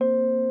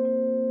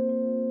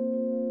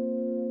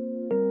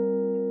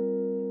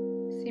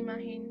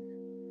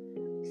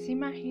सीमाहीन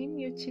सीमाहीन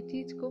यो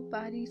क्षितिजको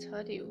पारी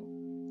छर्यो,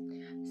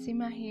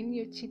 सीमाहीन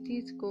यो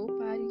क्षितिजको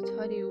पारी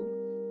छर्यो।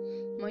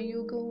 म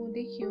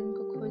युगौँदेखि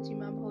उनको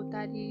खोजीमा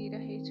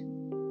भौतारिरहेछु,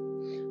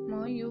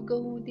 म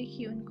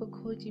युगौँदेखि उनको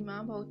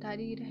खोजीमा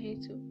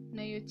भौतारिरहेछु। न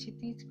यो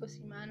क्षितिजको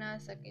सिमाना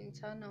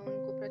सकिन्छ, न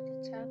उनको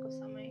प्रतीक्षाको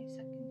समय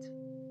सकिन्छ।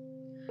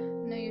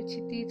 न यो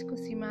क्षितिजको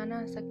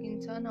सिमाना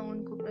सकिन्छ, न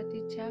उनको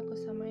प्रतीक्षाको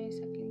समय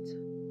सकिन्छ।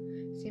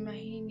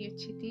 सीमाहीन यो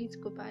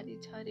क्षितिजको पारी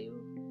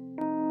छर्यो।